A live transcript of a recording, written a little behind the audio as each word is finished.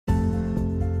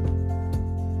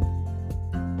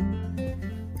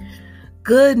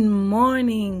Good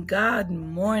morning, God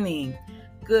morning.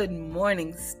 Good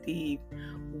morning, Steve.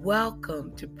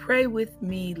 Welcome to Pray With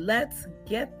Me. Let's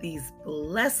get these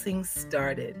blessings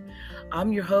started.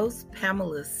 I'm your host,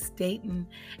 Pamela Staten,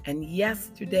 and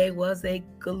yesterday was a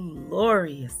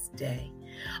glorious day.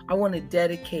 I want to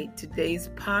dedicate today's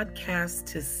podcast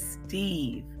to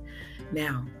Steve.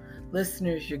 Now,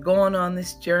 listeners, you're going on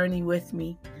this journey with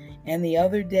me, and the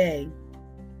other day,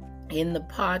 in the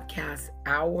podcast,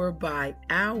 Hour by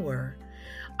Hour,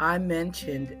 I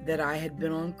mentioned that I had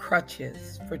been on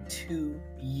crutches for 2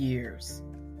 years.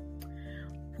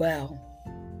 Well,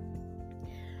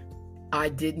 I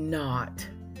did not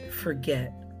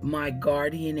forget my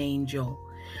guardian angel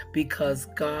because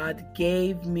God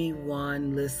gave me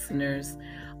one, listeners.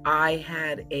 I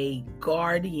had a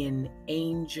guardian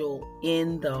angel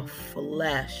in the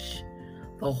flesh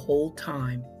the whole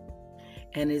time,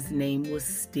 and his name was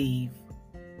Steve.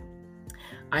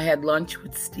 I had lunch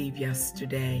with Steve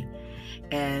yesterday,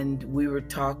 and we were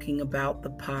talking about the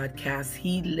podcast.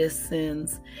 He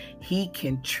listens, he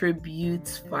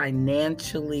contributes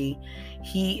financially.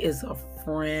 He is a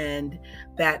friend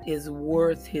that is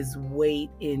worth his weight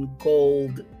in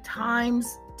gold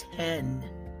times 10.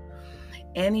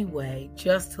 Anyway,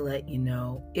 just to let you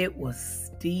know, it was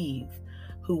Steve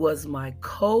who was my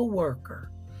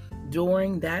co-worker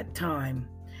during that time.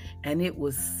 And it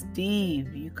was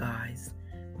Steve, you guys,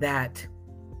 that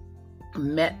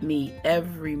met me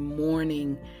every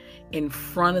morning in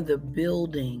front of the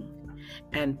building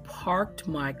and parked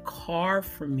my car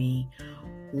for me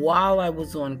while I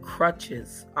was on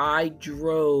crutches. I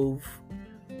drove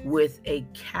with a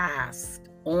cast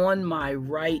on my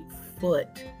right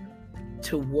foot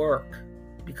to work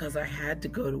because I had to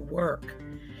go to work.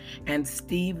 And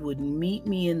Steve would meet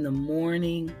me in the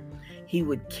morning. He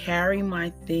would carry my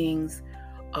things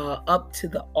up to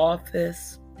the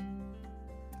office.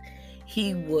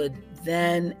 He would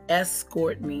then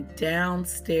escort me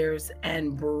downstairs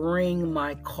and bring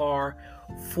my car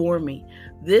for me.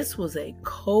 This was a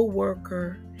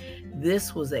co-worker.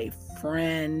 This was a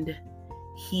friend.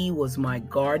 He was my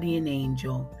guardian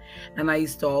angel. And I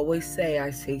used to always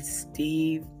say,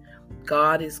 Steve,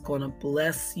 God is going to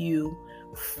bless you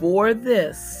for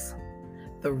this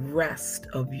the rest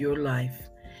of your life.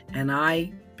 And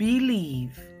I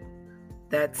believe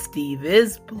that Steve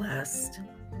is blessed,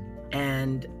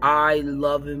 and I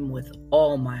love him with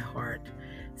all my heart.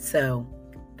 So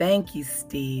thank you,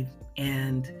 Steve.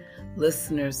 And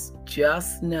listeners,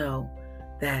 just know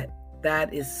that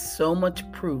that is so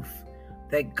much proof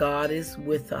that God is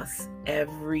with us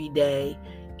every day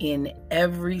in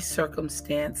every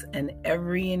circumstance and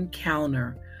every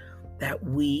encounter that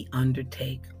we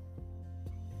undertake.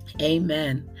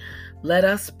 Amen. Let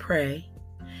us pray.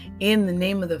 In the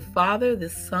name of the Father, the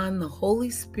Son, the Holy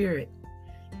Spirit.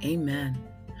 Amen.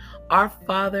 Our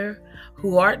Father,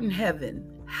 who art in heaven,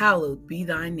 hallowed be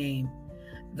thy name.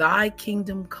 Thy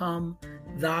kingdom come,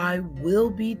 thy will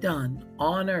be done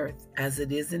on earth as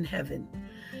it is in heaven.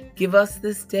 Give us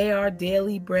this day our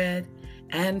daily bread,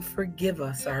 and forgive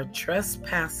us our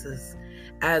trespasses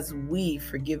as we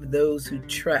forgive those who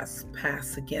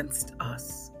trespass against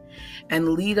us. And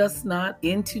lead us not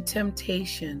into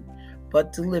temptation,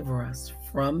 but deliver us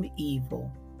from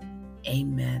evil.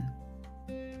 Amen.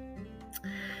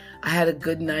 I had a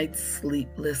good night's sleep,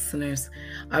 listeners.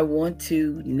 I want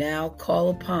to now call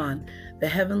upon the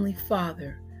Heavenly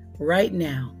Father right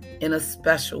now in a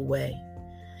special way.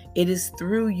 It is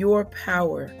through your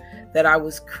power that I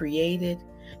was created.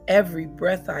 Every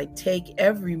breath I take,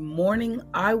 every morning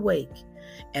I wake,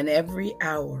 and every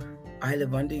hour I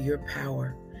live under your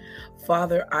power.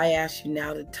 Father, I ask you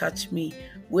now to touch me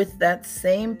with that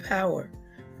same power.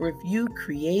 For if you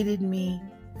created me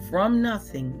from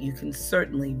nothing, you can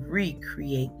certainly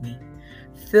recreate me.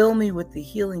 Fill me with the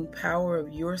healing power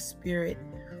of your Spirit.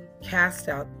 Cast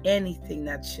out anything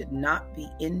that should not be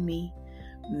in me.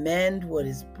 Mend what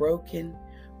is broken.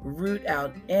 Root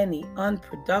out any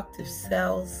unproductive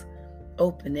cells.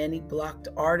 Open any blocked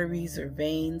arteries or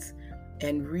veins,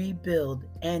 and rebuild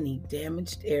any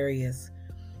damaged areas.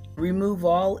 Remove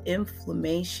all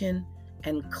inflammation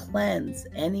and cleanse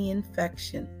any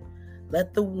infection.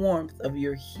 Let the warmth of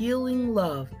your healing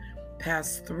love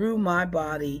pass through my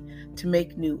body to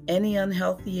make new any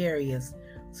unhealthy areas,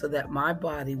 so that my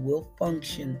body will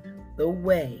function the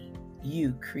way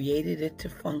you created it to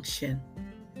function.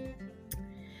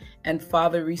 And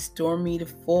Father, restore me to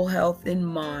full health in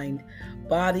mind,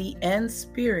 body, and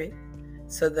spirit,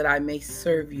 so that I may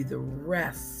serve you the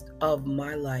rest of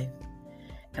my life.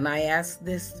 And I ask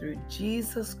this through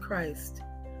Jesus Christ,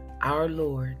 our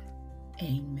Lord.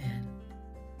 Amen.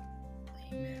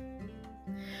 Amen.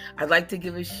 I'd like to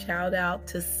give a shout out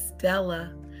to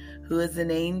Stella, who is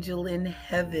an angel in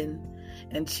heaven,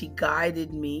 and she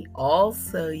guided me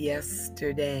also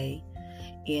yesterday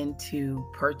into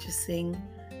purchasing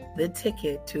the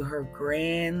ticket to her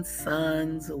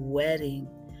grandson's wedding.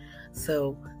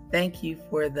 So thank you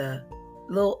for the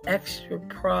little extra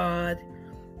prod,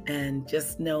 and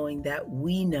just knowing that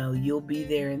we know you'll be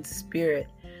there in spirit.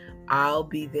 I'll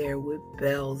be there with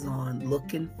bells on,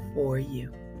 looking for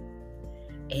you.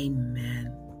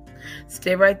 Amen.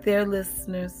 Stay right there,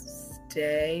 listeners.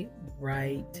 Stay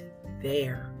right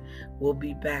there. We'll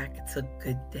be back. It's a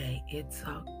good day. It's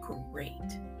a great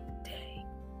day.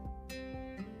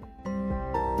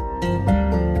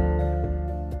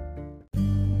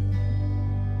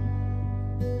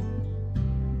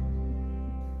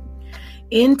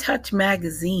 In Touch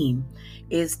Magazine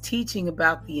is teaching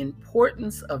about the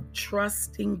importance of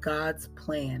trusting God's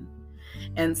plan,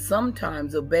 and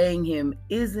sometimes obeying Him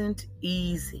isn't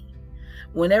easy.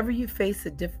 Whenever you face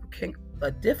a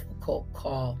difficult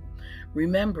call,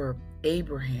 remember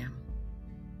Abraham.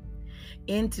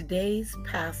 In today's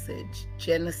passage,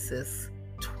 Genesis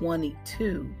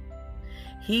 22,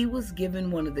 he was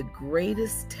given one of the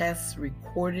greatest tests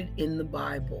recorded in the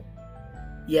Bible.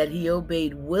 Yet he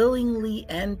obeyed willingly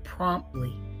and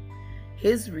promptly.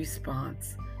 His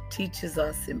response teaches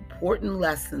us important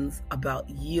lessons about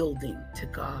yielding to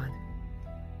God.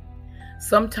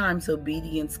 Sometimes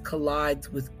obedience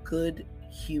collides with good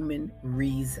human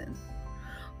reason.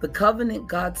 The covenant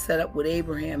God set up with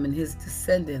Abraham and his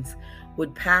descendants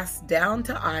would pass down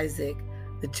to Isaac,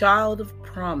 the child of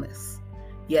promise.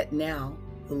 Yet now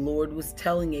the Lord was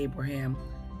telling Abraham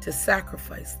to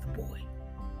sacrifice the boy.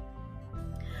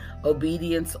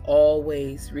 Obedience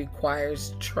always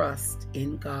requires trust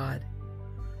in God.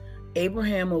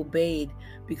 Abraham obeyed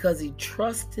because he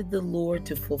trusted the Lord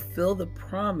to fulfill the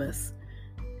promise,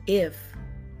 if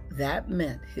that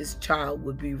meant his child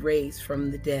would be raised from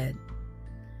the dead.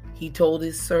 He told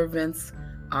his servants,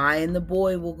 "I and the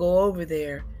boy will go over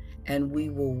there, and we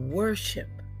will worship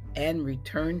and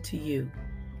return to you,"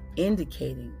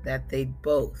 indicating that they'd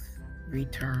both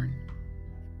return.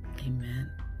 Amen.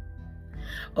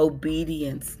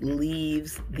 Obedience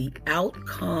leaves the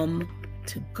outcome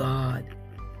to God.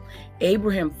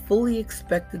 Abraham fully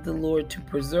expected the Lord to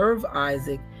preserve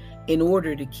Isaac in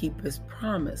order to keep his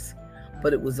promise,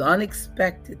 but it was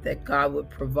unexpected that God would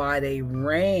provide a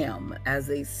ram as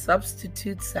a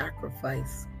substitute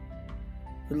sacrifice.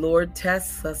 The Lord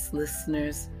tests us,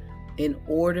 listeners, in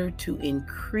order to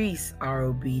increase our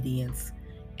obedience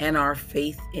and our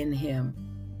faith in Him.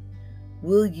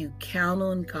 Will you count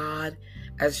on God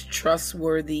as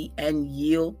trustworthy and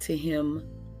yield to Him?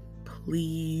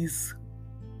 Please.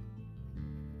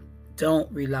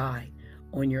 Don't rely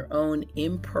on your own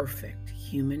imperfect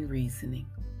human reasoning.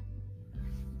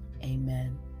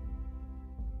 Amen.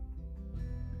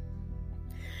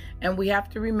 And we have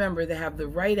to remember to have the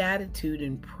right attitude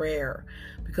in prayer,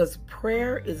 because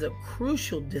prayer is a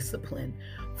crucial discipline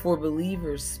for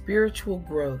believers' spiritual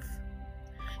growth.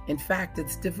 In fact,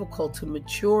 it's difficult to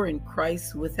mature in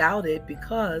Christ without it,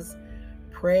 because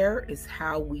prayer is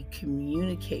how we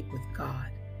communicate with God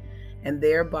and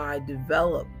thereby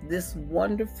develop this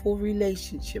wonderful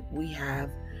relationship we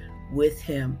have with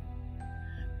Him.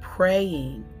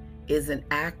 Praying is an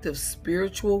act of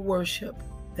spiritual worship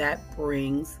that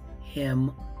brings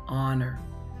Him honor.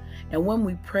 And when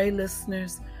we pray,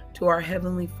 listeners, to our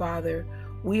Heavenly Father,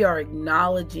 we are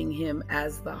acknowledging Him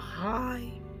as the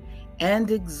high and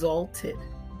exalted,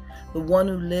 the one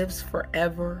who lives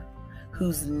forever,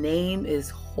 whose name is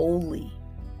holy.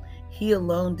 He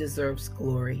alone deserves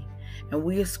glory, and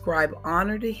we ascribe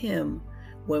honor to Him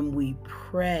when we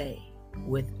pray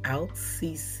without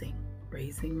ceasing.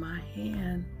 Raising my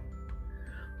hand.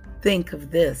 Think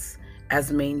of this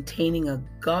as maintaining a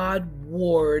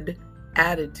Godward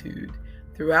attitude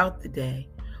throughout the day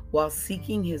while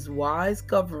seeking His wise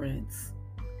governance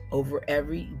over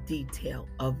every detail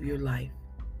of your life.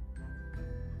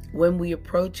 When we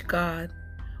approach God,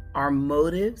 our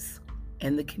motives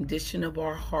and the condition of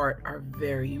our heart are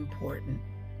very important.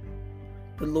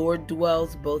 The Lord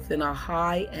dwells both in a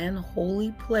high and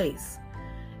holy place,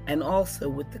 and also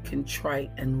with the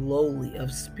contrite and lowly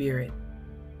of spirit.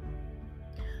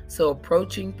 So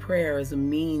approaching prayer as a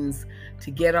means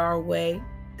to get our way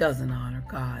doesn't honor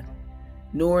God,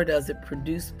 nor does it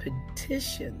produce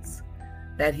petitions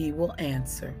that He will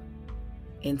answer.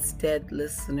 Instead,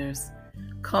 listeners,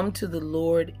 come to the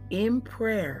Lord in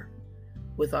prayer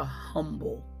with a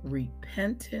humble,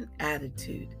 repentant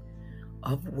attitude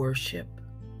of worship.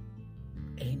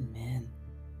 Amen.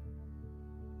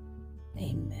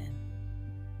 Amen.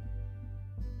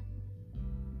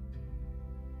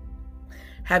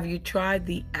 Have you tried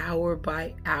the hour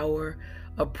by hour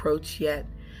approach yet?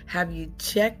 Have you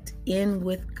checked in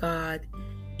with God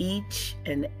each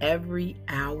and every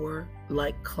hour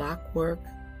like clockwork?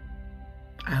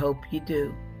 I hope you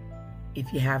do.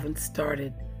 If you haven't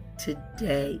started,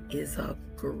 today is a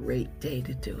great day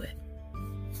to do it.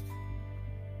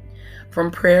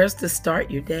 From prayers to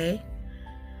start your day,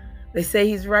 they say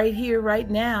he's right here, right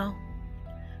now.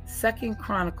 2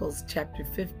 Chronicles chapter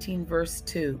 15, verse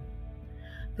 2.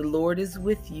 The Lord is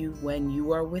with you when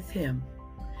you are with him.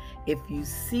 If you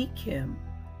seek him,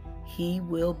 he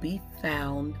will be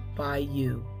found by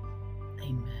you.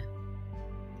 Amen.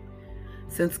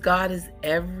 Since God is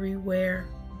everywhere,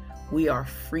 we are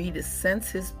free to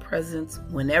sense his presence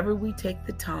whenever we take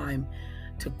the time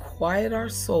to quiet our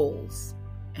souls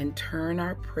and turn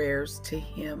our prayers to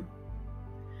him.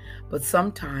 But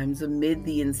sometimes, amid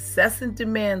the incessant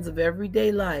demands of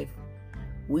everyday life,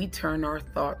 we turn our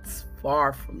thoughts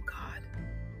far from God.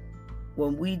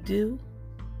 When we do,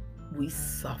 we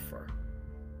suffer.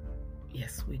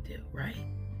 Yes, we do, right?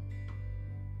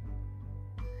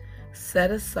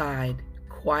 Set aside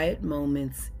quiet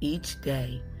moments each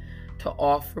day to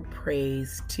offer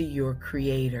praise to your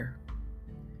Creator.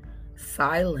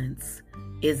 Silence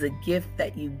is a gift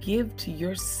that you give to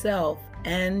yourself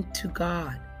and to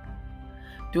God.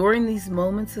 During these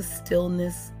moments of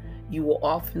stillness, you will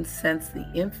often sense the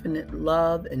infinite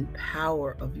love and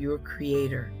power of your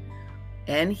Creator,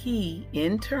 and he,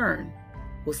 in turn,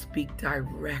 will speak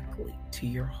directly to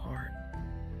your heart.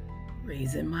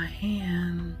 Raising my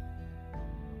hand.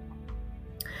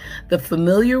 The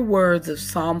familiar words of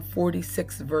Psalm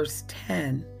 46, verse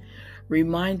 10,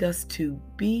 remind us to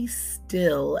be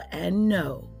still and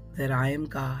know that I am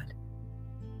God.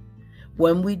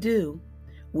 When we do,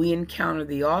 we encounter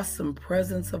the awesome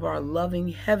presence of our loving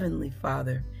Heavenly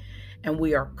Father, and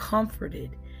we are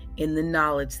comforted in the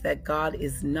knowledge that God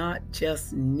is not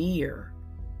just near,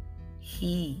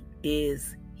 he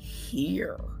is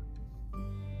here.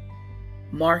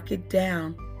 Mark it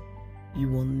down. You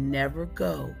will never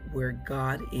go where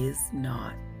God is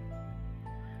not.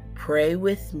 Pray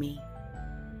with me.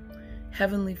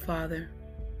 Heavenly Father,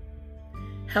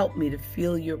 help me to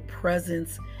feel your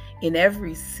presence in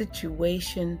every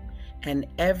situation and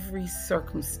every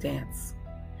circumstance.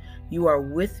 You are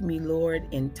with me, Lord,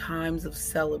 in times of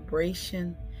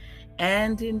celebration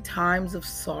and in times of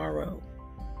sorrow.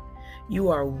 You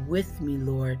are with me,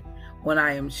 Lord, when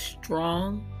I am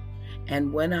strong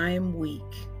and when I am weak.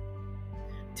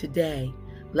 Today,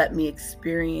 let me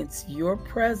experience your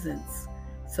presence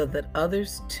so that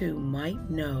others too might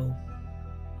know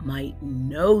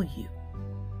you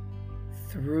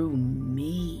through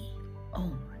me.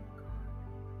 Oh my God.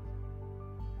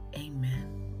 Amen.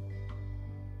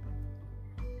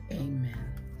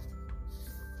 Amen.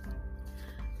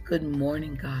 Good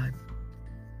morning, God.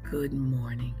 Good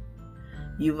morning.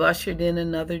 You've ushered in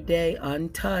another day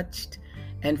untouched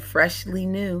and freshly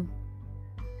new.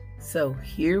 So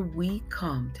here we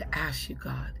come to ask you,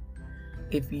 God,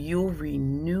 if you'll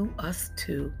renew us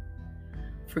too.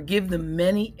 Forgive the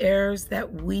many errors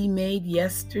that we made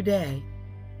yesterday,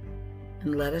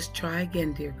 and let us try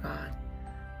again, dear God,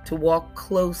 to walk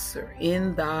closer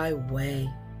in thy way.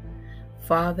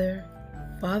 Father,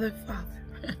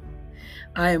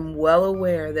 I am well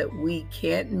aware that we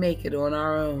can't make it on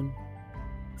our own.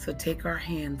 So take our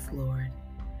hands, Lord,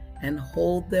 and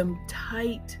hold them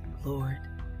tight, Lord,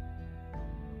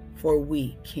 for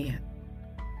we can't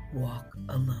walk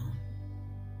alone.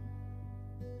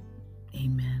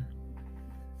 Amen.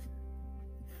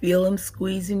 Feel them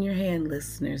squeezing your hand,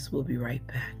 listeners. We'll be right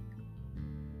back.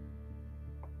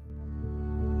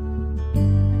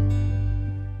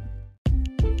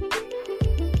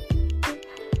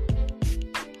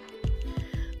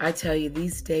 I tell you,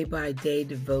 these day-by-day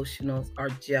devotionals are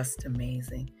just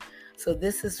amazing. So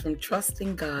this is from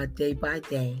Trusting God Day by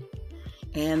Day,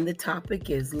 and the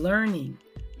topic is learning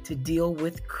to deal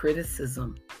with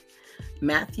criticism.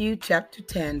 Matthew chapter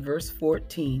 10, verse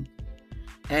 14.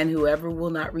 And whoever will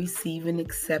not receive and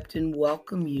accept and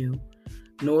welcome you,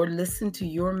 nor listen to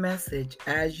your message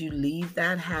as you leave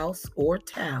that house or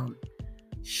town,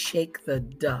 shake the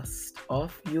dust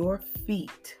off your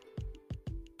feet.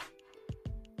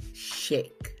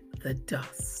 Shake the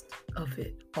dust of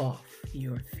it off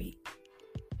your feet.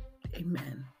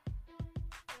 Amen.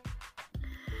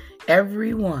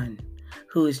 Everyone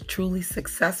who is truly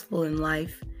successful in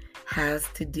life has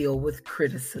to deal with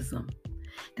criticism.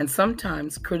 And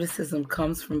sometimes criticism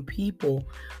comes from people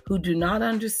who do not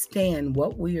understand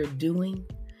what we are doing.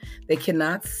 They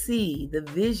cannot see the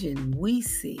vision we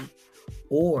see,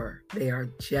 or they are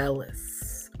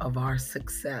jealous of our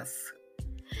success.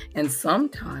 And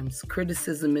sometimes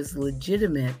criticism is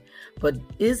legitimate, but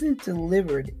isn't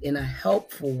delivered in a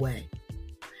helpful way.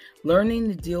 Learning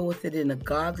to deal with it in a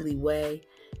godly way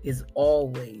is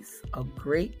always a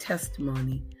great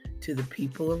testimony to the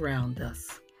people around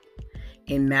us.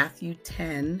 In Matthew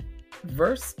 10,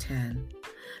 verse 10,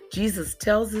 Jesus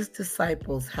tells his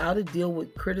disciples how to deal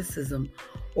with criticism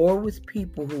or with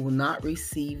people who will not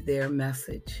receive their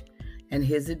message. And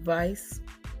his advice?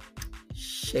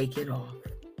 Shake it off.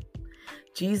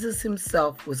 Jesus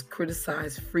himself was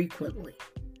criticized frequently.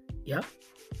 Yep.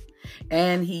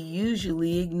 And he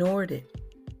usually ignored it.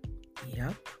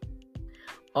 Yep.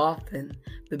 Often,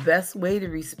 the best way to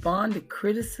respond to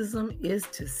criticism is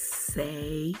to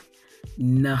say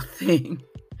nothing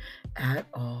at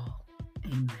all.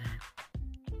 Amen.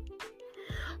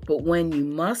 But when you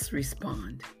must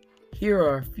respond, here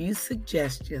are a few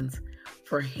suggestions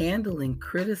for handling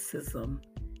criticism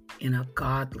in a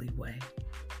godly way.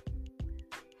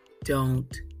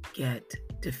 Don't get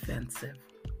defensive.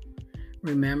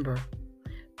 Remember,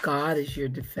 God is your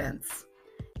defense,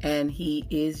 and he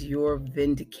is your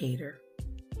vindicator.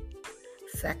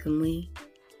 Secondly,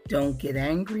 don't get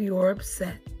angry or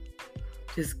upset.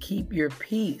 Just keep your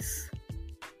peace,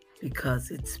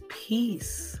 because it's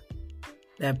peace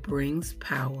that brings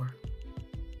power.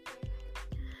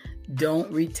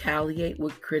 Don't retaliate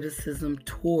with criticism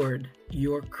toward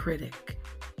your critic.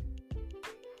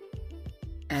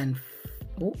 And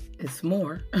it's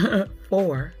more.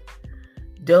 4,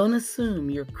 don't assume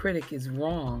your critic is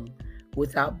wrong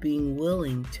without being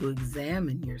willing to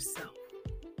examine yourself.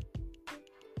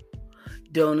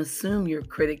 Don't assume your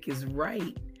critic is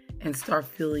right and start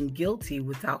feeling guilty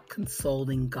without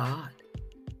consulting God.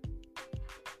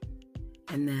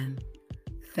 And then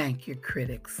thank your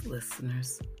critics,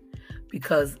 listeners,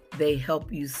 because they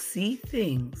help you see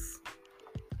things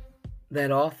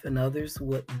that often others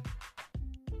wouldn't.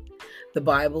 The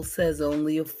Bible says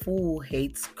only a fool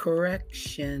hates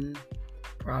correction.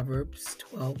 Proverbs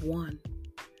 12:1.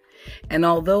 And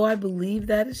although I believe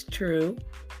that is true,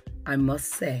 I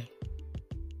must say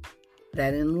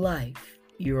that in life,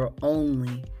 you're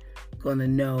only going to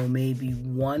know maybe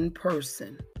one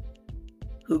person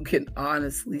who can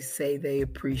honestly say they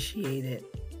appreciate it.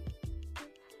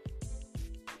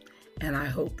 And I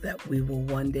hope that we will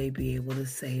one day be able to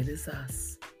say it is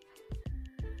us.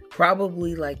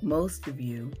 Probably like most of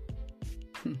you,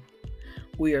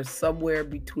 we are somewhere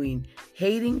between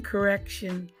hating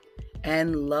correction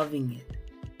and loving it.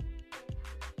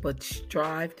 But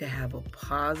strive to have a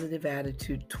positive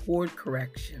attitude toward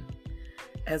correction,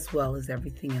 as well as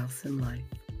everything else in life.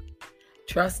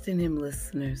 Trust in him,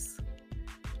 listeners,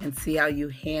 and see how you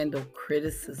handle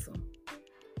criticism.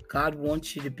 God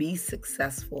wants you to be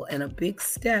successful, and a big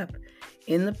step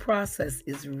in the process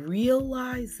is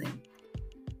realizing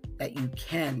that you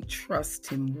can trust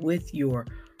him with your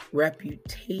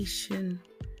reputation,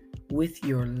 with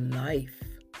your life.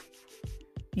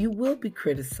 You will be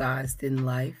criticized in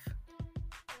life,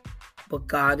 but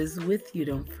God is with you,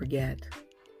 don't forget.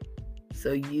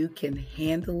 So you can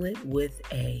handle it with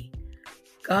a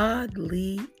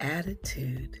godly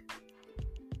attitude.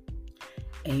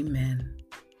 Amen.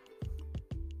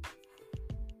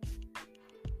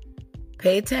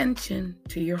 Pay attention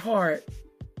to your heart.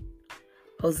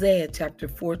 Hosea chapter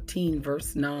 14,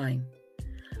 verse 9.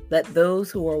 Let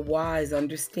those who are wise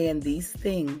understand these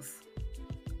things.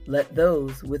 Let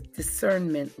those with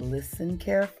discernment listen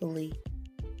carefully.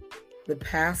 The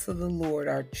paths of the Lord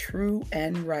are true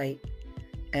and right,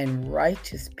 and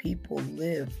righteous people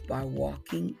live by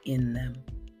walking in them.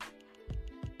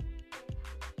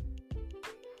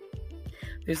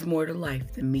 There's more to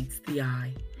life than meets the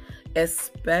eye,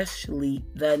 especially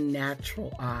the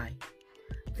natural eye.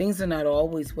 Things are not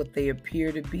always what they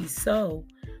appear to be, so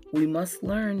we must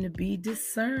learn to be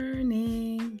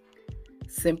discerning.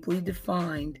 Simply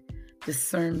defined,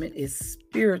 discernment is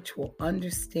spiritual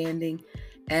understanding,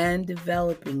 and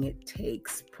developing it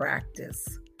takes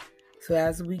practice. So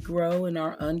as we grow in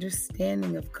our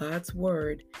understanding of God's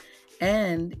word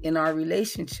and in our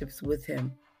relationships with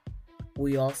him,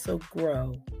 we also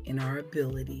grow in our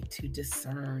ability to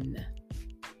discern.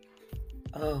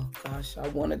 Oh gosh, I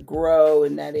want to grow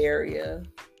in that area.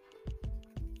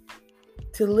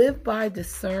 To live by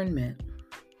discernment,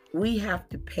 we have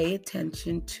to pay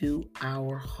attention to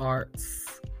our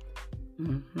hearts.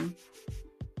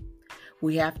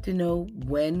 We have to know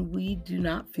when we do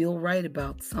not feel right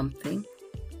about something.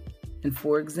 And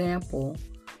for example,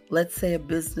 let's say a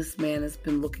businessman has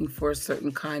been looking for a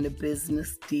certain kind of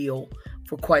business deal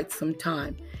for quite some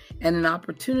time, and an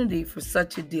opportunity for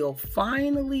such a deal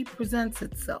finally presents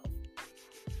itself.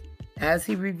 As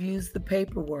he reviews the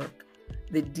paperwork,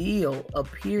 the deal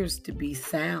appears to be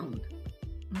sound.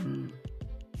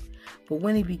 But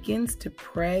when he begins to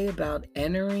pray about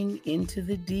entering into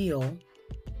the deal,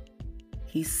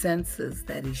 he senses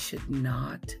that he should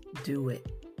not do it.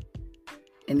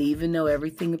 And even though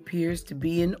everything appears to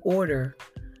be in order,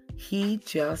 he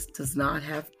just does not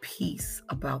have peace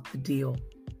about the deal.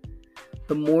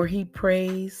 The more he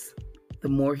prays, the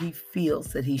more he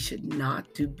feels that he should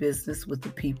not do business with the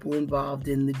people involved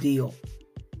in the deal.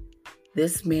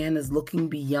 This man is looking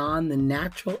beyond the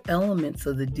natural elements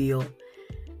of the deal,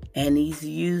 and he's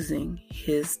using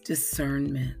his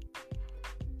discernment.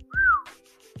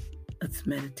 Let's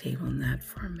meditate on that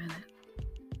for a minute.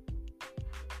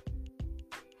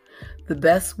 The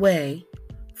best way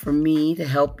for me to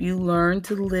help you learn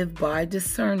to live by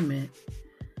discernment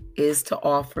is to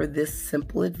offer this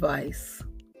simple advice.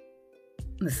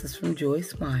 This is from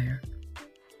Joyce Meyer.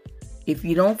 If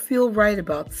you don't feel right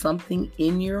about something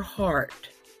in your heart,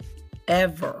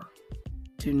 ever,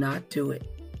 do not do it.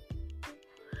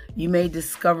 You may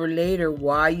discover later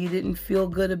why you didn't feel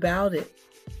good about it,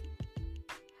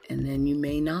 and then you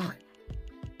may not.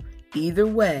 Either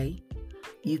way,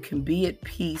 you can be at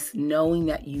peace knowing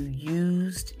that you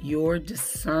used your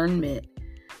discernment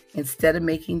instead of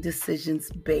making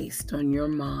decisions based on your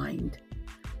mind,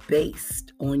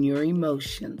 based on your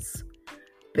emotions,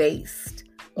 based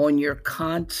on your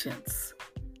conscience,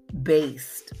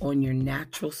 based on your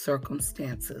natural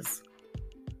circumstances.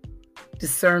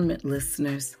 Discernment,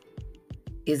 listeners,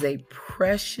 is a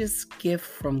precious gift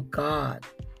from God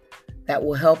that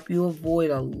will help you avoid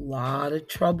a lot of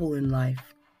trouble in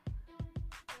life,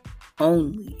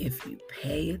 only if you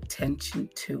pay attention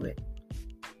to it.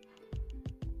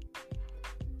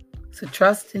 So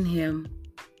trust in Him.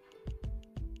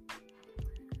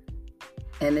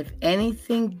 And if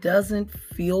anything doesn't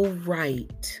feel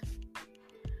right,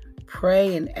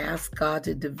 pray and ask God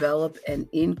to develop and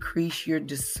increase your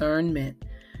discernment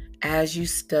as you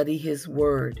study His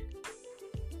Word.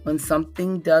 When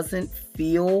something doesn't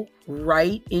feel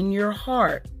right in your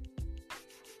heart,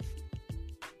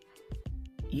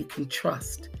 you can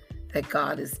trust that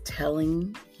God is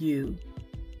telling you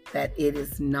that it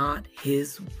is not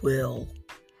His will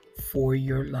for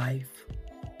your life.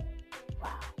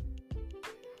 Wow.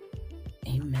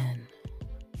 Amen.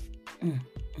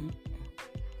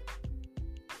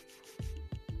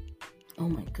 Oh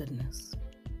my goodness.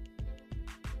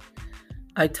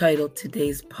 I titled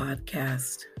today's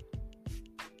podcast,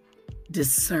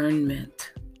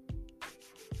 Discernment.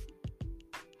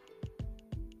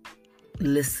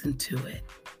 Listen to it.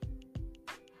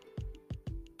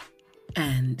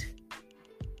 And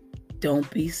don't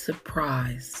be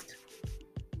surprised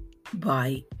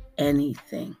by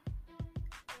anything,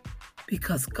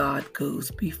 because God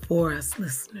goes before us,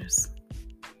 listeners.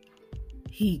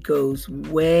 He goes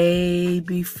way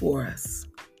before us.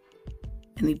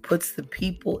 And He puts the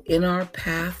people in our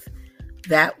path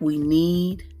that we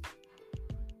need.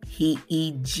 He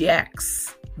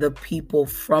ejects the people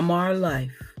from our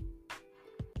life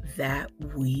that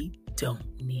we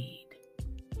don't need.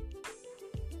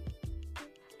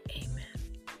 Amen.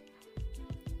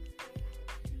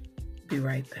 Be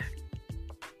right back.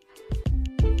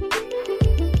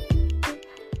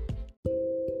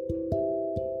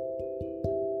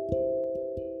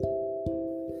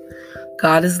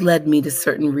 God has led me to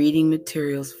certain reading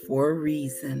materials for a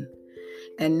reason.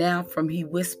 And now from He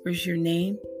Whispers Your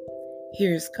Name,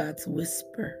 here's God's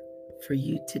whisper for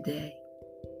you today.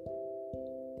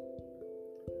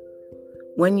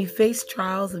 When you face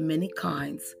trials of many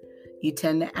kinds, you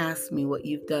tend to ask me what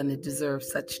you've done to deserve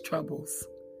such troubles.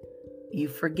 You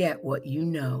forget what you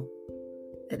know,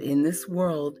 that in this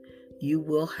world you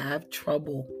will have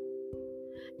trouble.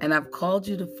 And I've called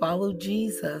you to follow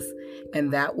Jesus,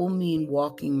 and that will mean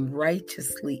walking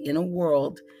righteously in a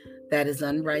world that is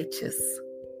unrighteous.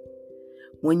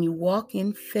 When you walk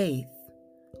in faith,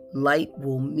 light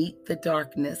will meet the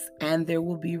darkness and there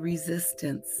will be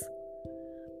resistance.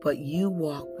 But you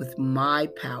walk with my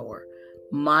power,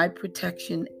 my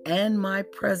protection, and my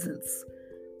presence,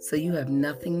 so you have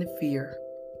nothing to fear.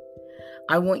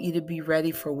 I want you to be ready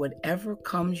for whatever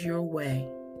comes your way.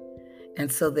 And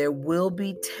so there will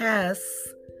be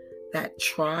tests that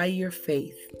try your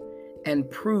faith and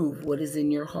prove what is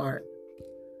in your heart.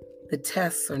 The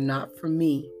tests are not for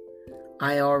me.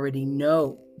 I already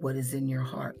know what is in your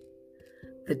heart.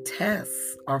 The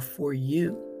tests are for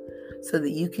you so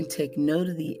that you can take note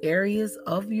of the areas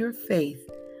of your faith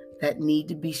that need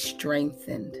to be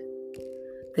strengthened.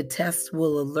 The tests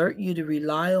will alert you to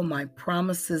rely on my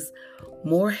promises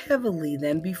more heavily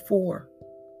than before.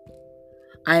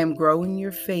 I am growing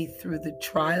your faith through the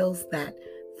trials that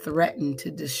threaten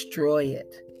to destroy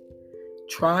it.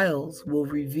 Trials will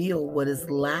reveal what is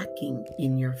lacking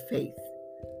in your faith.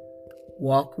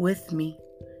 Walk with me,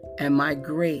 and my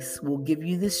grace will give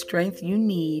you the strength you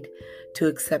need to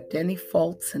accept any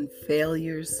faults and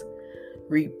failures,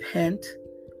 repent,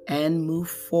 and move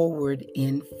forward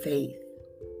in faith.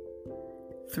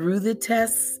 Through the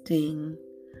testing,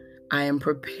 I am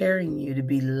preparing you to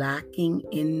be lacking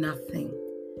in nothing,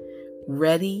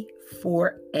 ready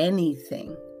for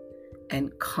anything,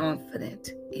 and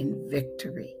confident in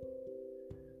victory.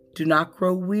 Do not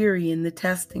grow weary in the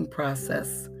testing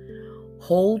process.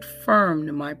 Hold firm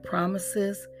to my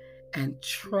promises and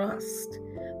trust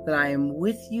that I am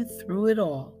with you through it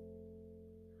all.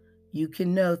 You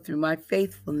can know through my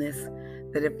faithfulness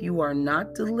that if you are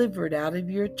not delivered out of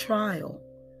your trial,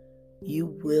 you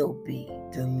will be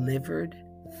delivered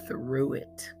through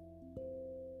it.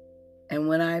 And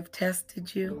when I've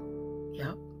tested you,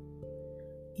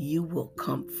 you will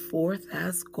come forth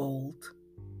as gold.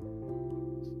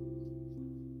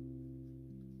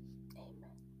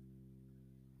 Amen.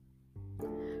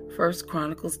 1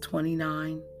 Chronicles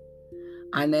 29.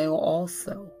 I know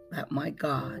also, my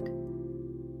God,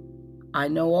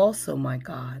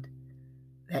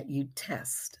 that you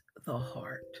test the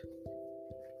heart.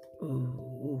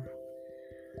 Ooh,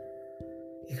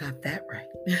 you got that right.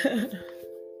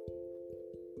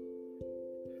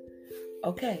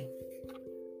 Okay,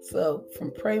 so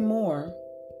from Pray More,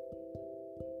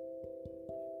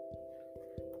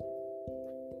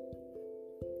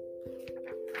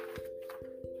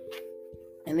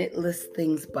 and it lists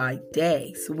things by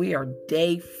day. So we are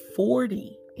day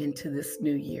 40 into this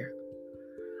new year.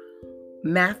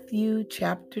 Matthew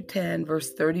chapter 10,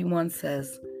 verse 31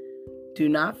 says, "Do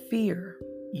not fear,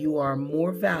 you are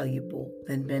more valuable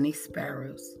than many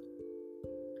sparrows."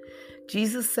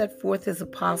 Jesus set forth his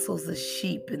apostles as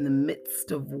sheep in the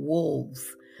midst of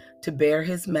wolves to bear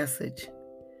his message.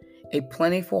 A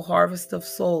plentiful harvest of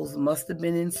souls must have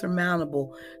been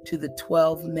insurmountable to the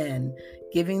 12 men,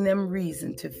 giving them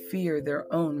reason to fear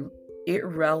their own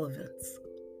irrelevance.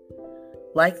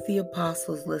 Like the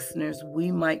apostles, listeners,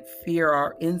 we might fear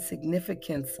our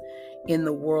insignificance in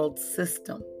the world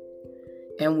system,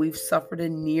 and we've suffered a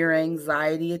near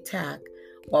anxiety attack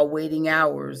while waiting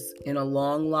hours in a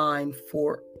long line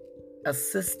for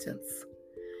assistance.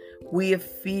 We have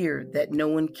feared that no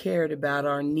one cared about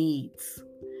our needs.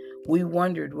 We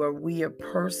wondered, were we a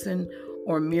person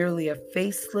or merely a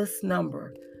faceless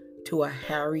number to a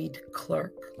harried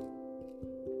clerk?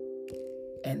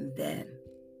 And then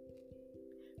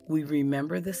we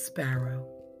remember the sparrow.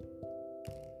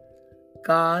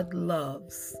 God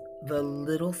loves the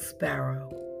little sparrow,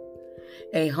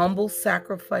 a humble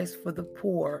sacrifice for the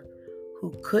poor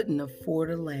who couldn't afford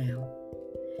a lamb.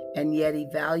 And yet he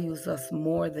values us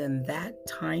more than that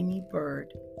tiny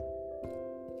bird.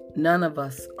 None of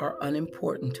us are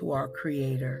unimportant to our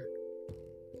Creator.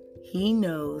 He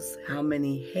knows how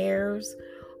many hairs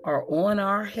are on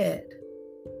our head.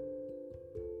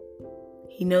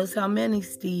 He knows how many,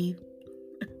 Steve.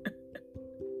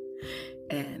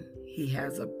 And he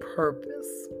has a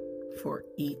purpose for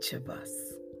each of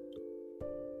us.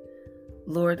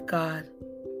 Lord God,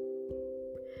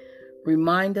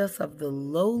 remind us of the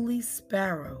lowly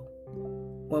sparrow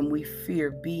when we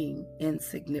fear being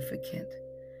insignificant,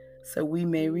 so we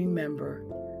may remember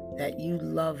that you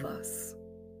love us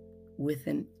with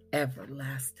an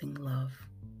everlasting love.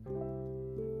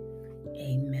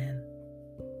 Amen.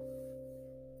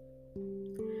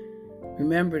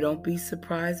 Remember, don't be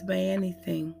surprised by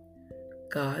anything.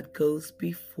 God goes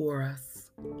before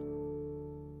us.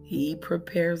 He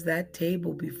prepares that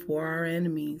table before our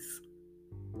enemies.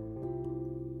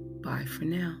 Bye for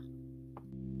now.